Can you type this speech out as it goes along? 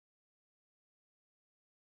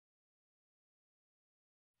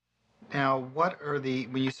Now, what are the,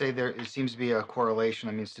 when you say there it seems to be a correlation,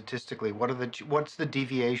 I mean, statistically, what's the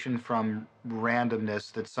deviation from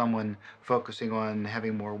randomness that someone focusing on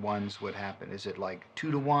having more ones would happen? Is it like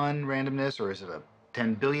 2 to 1 randomness, or is it a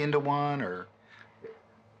 10 billion to 1, or?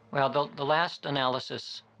 Well, the last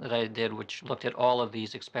analysis that I did, which looked at all of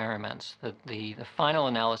these experiments, the final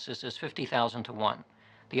analysis is 50,000 to 1.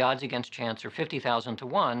 The odds against chance are 50,000 to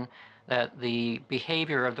 1 that the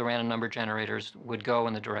behavior of the random number generators would go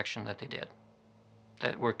in the direction that they did,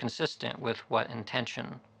 that were consistent with what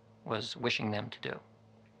intention was wishing them to do.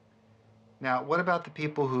 Now, what about the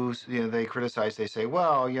people who, they criticize, they say,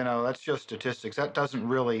 well, that's just statistics. That doesn't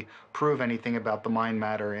really prove anything about the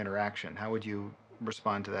mind-matter interaction. How would you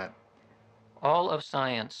respond to that? All of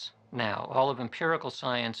science now, all of empirical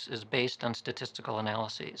science is based on statistical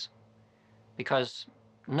analyses because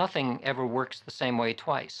nothing ever works the same way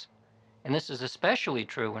twice. And this is especially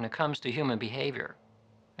true when it comes to human behavior.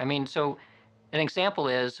 I mean, so an example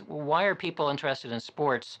is why are people interested in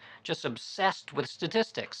sports just obsessed with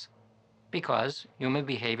statistics? Because human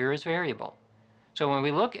behavior is variable. So when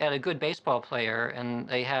we look at a good baseball player and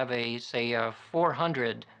they have say, a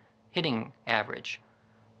 400 hitting average,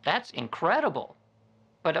 that's incredible.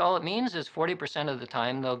 But all it means is 40% of the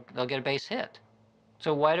time they'll get a base hit.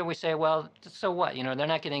 So why do we say, well, so what? They're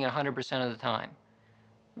not getting it 100% of the time.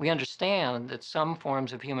 We understand that some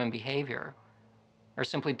forms of human behavior are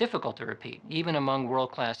simply difficult to repeat, even among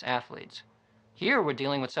world-class athletes. Here we're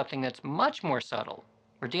dealing with something that's much more subtle.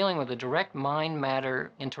 We're dealing with a direct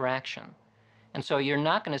mind-matter interaction. And so you're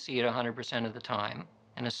not going to see it 100% of the time.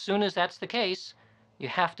 And as soon as that's the case, you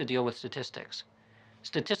have to deal with statistics.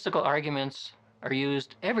 Statistical arguments are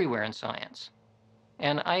used everywhere in science.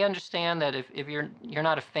 And I understand that if you're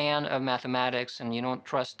not a fan of mathematics and you don't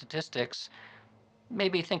trust statistics,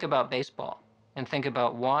 maybe think about baseball and think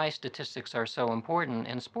about why statistics are so important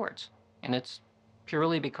in sports. And it's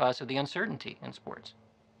purely because of the uncertainty in sports.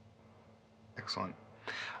 Excellent.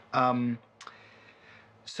 Um,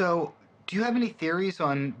 so, do you have any theories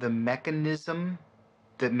on the mechanism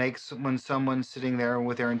that makes when someone's sitting there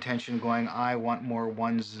with their intention going, I want more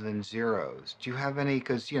ones than zeros? Do you have any?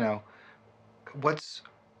 Because, what's,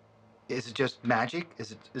 is it just magic?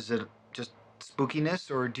 Is it just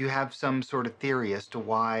spookiness? Or do you have some sort of theory as to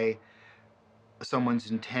why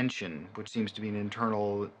someone's intention, which seems to be an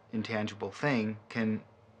internal, intangible thing, can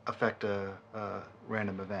affect a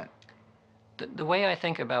random event? The way I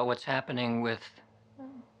think about what's happening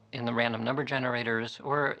in the random number generators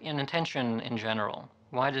or in intention in general,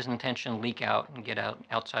 why does intention leak out and get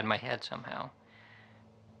outside my head somehow?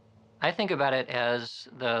 I think about it as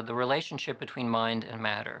the relationship between mind and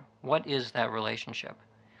matter. What is that relationship?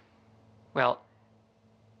 Well,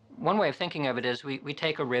 one way of thinking of it is we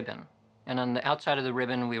take a ribbon, and on the outside of the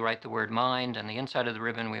ribbon we write the word mind, and the inside of the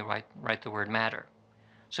ribbon we write the word matter.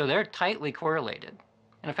 So they're tightly correlated.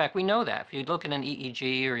 And in fact, we know that. If you look at an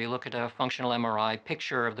EEG or you look at a functional MRI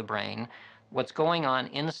picture of the brain, what's going on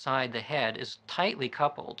inside the head is tightly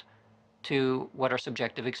coupled to what our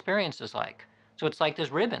subjective experience is like. So it's like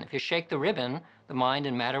this ribbon. If you shake the ribbon, the mind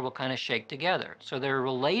and matter will kind of shake together. So they're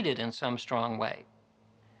related in some strong way.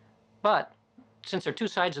 But since they're two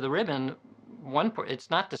sides of the ribbon, it's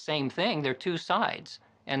not the same thing. They're two sides,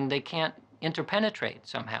 and they can't interpenetrate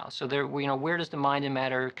somehow. So where does the mind and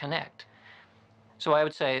matter connect? So I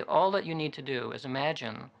would say all that you need to do is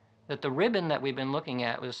imagine that the ribbon that we've been looking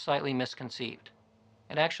at was slightly misconceived.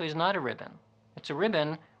 It actually is not a ribbon. It's a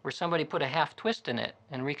ribbon where somebody put a half twist in it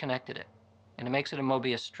and reconnected it, and it makes it a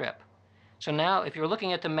Mobius strip. So now if you're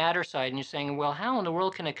looking at the matter side and you're saying, well, how in the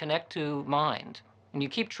world can it connect to mind? And you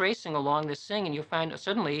keep tracing along this thing and you find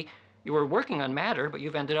suddenly you were working on matter, but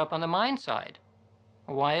you've ended up on the mind side.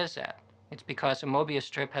 Well, why is that? It's because a Mobius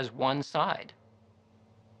strip has one side.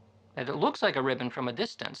 And it looks like a ribbon from a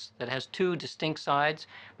distance that has two distinct sides,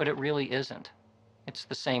 but it really isn't. It's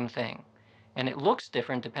the same thing. And it looks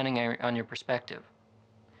different depending on your perspective.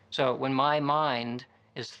 So when my mind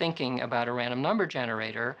is thinking about a random number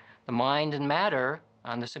generator, the mind and matter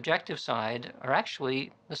on the subjective side are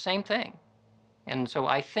actually the same thing. And so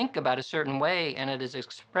I think about a certain way, and it is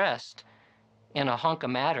expressed in a hunk of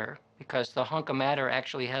matter because the hunk of matter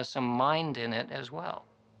actually has some mind in it as well.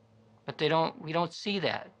 But we don't see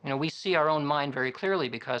that. We see our own mind very clearly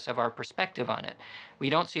because of our perspective on it. We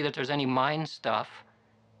don't see that there's any mind stuff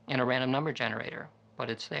in a random number generator, but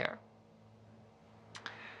it's there.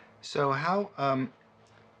 So how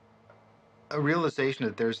a realization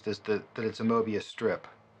that there's that it's a Mobius strip.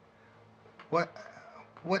 What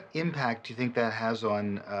what impact do you think that has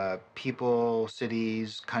on people,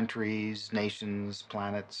 cities, countries, nations,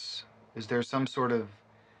 planets? Is there some sort of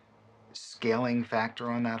scaling factor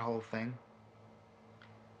on that whole thing?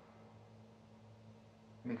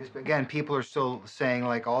 Because again, people are still saying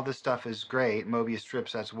like all this stuff is great, Mobius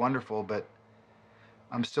strips, that's wonderful, but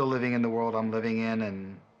I'm still living in the world I'm living in,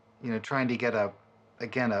 and trying to get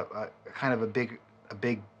again, a kind of a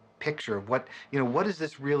big picture of what does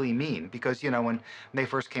this really mean? Because when they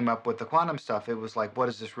first came up with the quantum stuff, it was like, what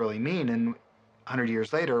does this really mean? And 100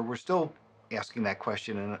 years later, we're still asking that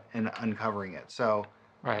question and uncovering it. So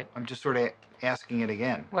Right. I'm just sort of asking it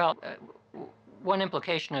again. Well, one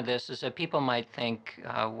implication of this is that people might think,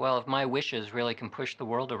 well, if my wishes really can push the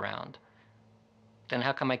world around, then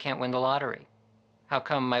how come I can't win the lottery? How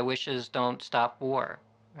come my wishes don't stop war?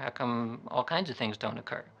 How come all kinds of things don't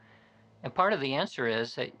occur? And part of the answer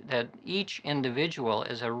is that each individual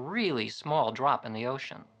is a really small drop in the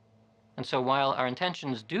ocean. And so while our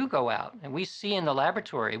intentions do go out, and we see in the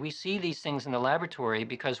laboratory, we see these things in the laboratory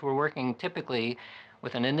because we're working typically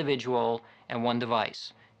with an individual and one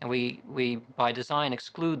device. And we by design,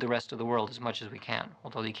 exclude the rest of the world as much as we can,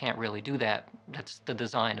 although you can't really do that. That's the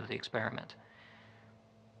design of the experiment.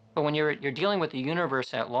 But when you're dealing with the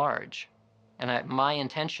universe at large, and my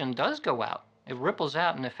intention does go out, it ripples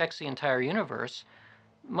out and affects the entire universe,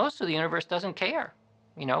 most of the universe doesn't care.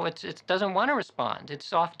 It doesn't want to respond.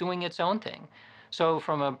 It's off doing its own thing. So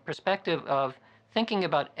from a perspective of thinking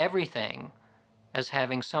about everything as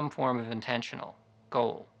having some form of intentional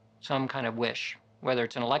goal, some kind of wish, whether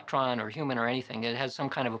it's an electron or human or anything, it has some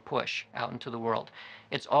kind of a push out into the world.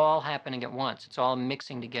 It's all happening at once. It's all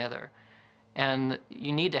mixing together. And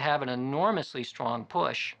you need to have an enormously strong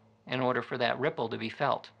push in order for that ripple to be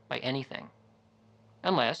felt by anything,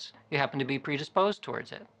 unless you happen to be predisposed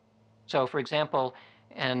towards it. So, for example,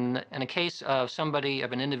 in a case of somebody,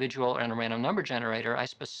 of an individual and a random number generator, I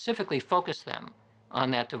specifically focus them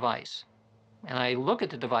on that device. And I look at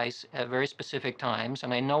the device at very specific times,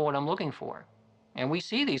 and I know what I'm looking for. And we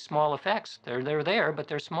see these small effects. They're there, but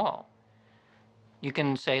they're small. You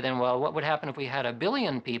can say then, well, what would happen if we had 1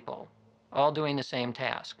 billion people all doing the same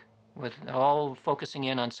task, with all focusing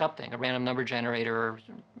in on something, a random number generator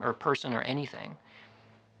or person or anything?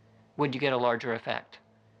 Would you get a larger effect?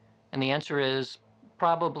 And the answer is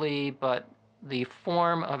probably, but the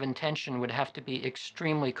form of intention would have to be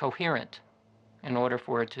extremely coherent in order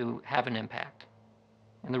for it to have an impact.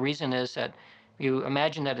 And the reason is that if you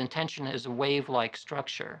imagine that intention is a wave-like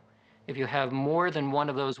structure, if you have more than one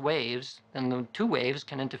of those waves, then the two waves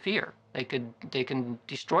can interfere. They can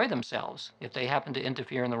destroy themselves if they happen to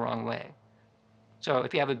interfere in the wrong way. So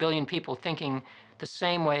if you have 1 billion people thinking the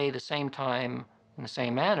same way, the same time, in the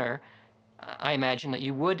same manner, I imagine that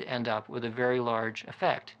you would end up with a very large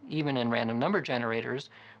effect, even in random number generators,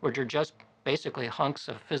 which are just basically hunks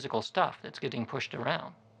of physical stuff that's getting pushed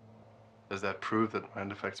around. Does that prove that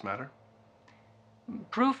mind effects matter?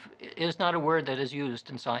 Proof is not a word that is used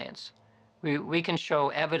in science. We can show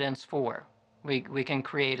evidence for. We can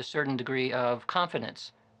create a certain degree of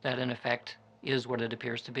confidence that an effect is what it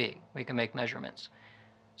appears to be. We can make measurements.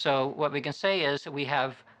 So what we can say is that we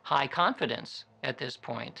have high confidence at this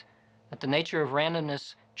point that the nature of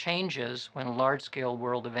randomness changes when large-scale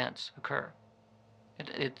world events occur.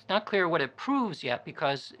 It's not clear what it proves yet,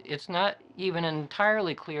 because it's not even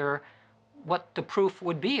entirely clear what the proof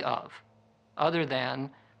would be of, other than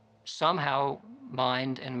somehow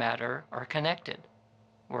mind and matter are connected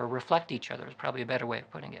or reflect each other is probably a better way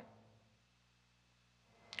of putting it.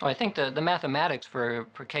 Oh, I think the mathematics for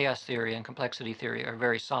chaos theory and complexity theory are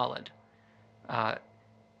very solid.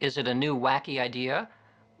 Is it a new wacky idea?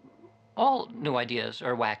 All new ideas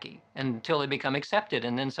are wacky until they become accepted,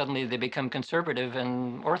 and then suddenly they become conservative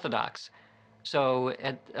and orthodox. So,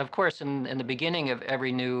 of course, in the beginning of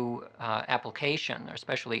every new application, or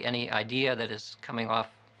especially any idea that is coming off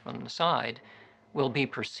from the side, will be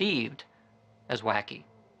perceived as wacky.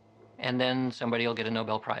 And then somebody will get a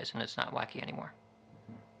Nobel Prize and it's not wacky anymore.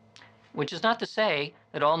 Which is not to say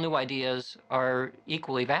that all new ideas are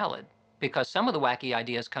equally valid, because some of the wacky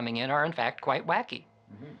ideas coming in are in fact quite wacky.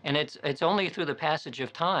 And it's only through the passage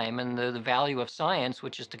of time and the value of science,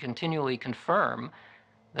 which is to continually confirm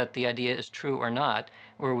that the idea is true or not,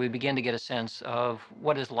 where we begin to get a sense of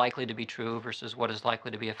what is likely to be true versus what is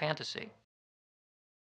likely to be a fantasy.